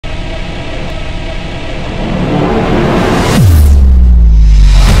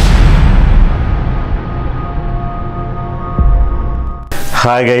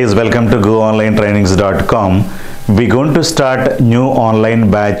Hi guys, welcome to goonlinetrainings.com. We're going to start new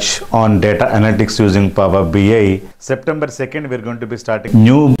online batch on data analytics using Power BI. September 2nd, we're going to be starting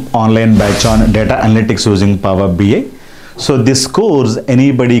new online batch on data analytics using Power BI. So this course,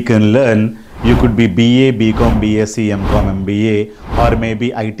 anybody can learn. You could be BA, BCom, BSc, MCom, MBA, or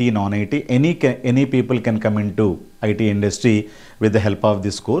maybe IT, non-IT. Any people can come into IT industry with the help of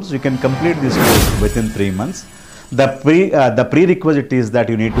this course. You can complete this course within 3 months. The prerequisite is that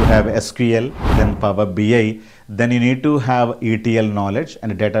you need to have SQL, then Power BI, then you need to have ETL knowledge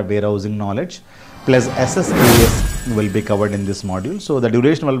and data warehousing knowledge, plus SSAS will be covered in this module. So the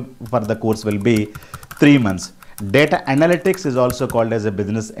duration for the course will be 3 months. Data analytics is also called as a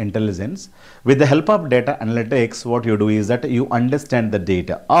business intelligence. With the help of data analytics, what you do is that you understand the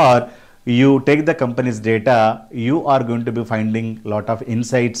data, or you take the company's data, you are going to be finding a lot of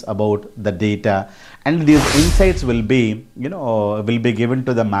insights about the data, and these insights will be given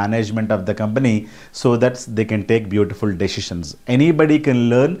to the management of the company so that they can take beautiful decisions. Anybody can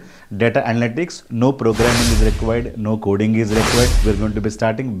learn data analytics. No programming is required, no coding is required. We're going to be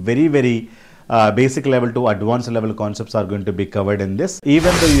starting very basic level to advanced level concepts are going to be covered in this.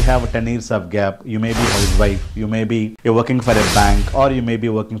 Even though you have 10 years of gap, you may be housewife, you're working for a bank, or you may be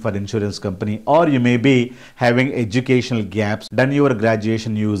working for insurance company, or you may be having educational gaps, done your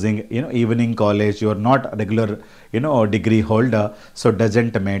graduation using evening college, you're not regular degree holder, so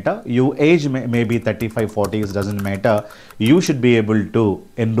doesn't matter. Your age may be 35, 40s, doesn't matter. You should be able to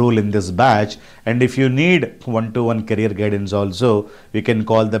enroll in this batch. And if you need one-to-one career guidance also, you can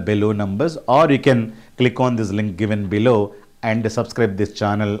call the below numbers, or you can click on this link given below and subscribe this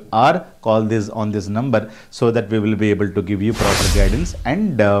channel, or call this on this number, so that we will be able to give you proper guidance.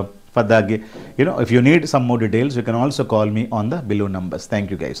 And for the if you need some more details, you can also call me on the below numbers. Thank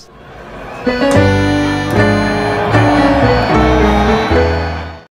you guys.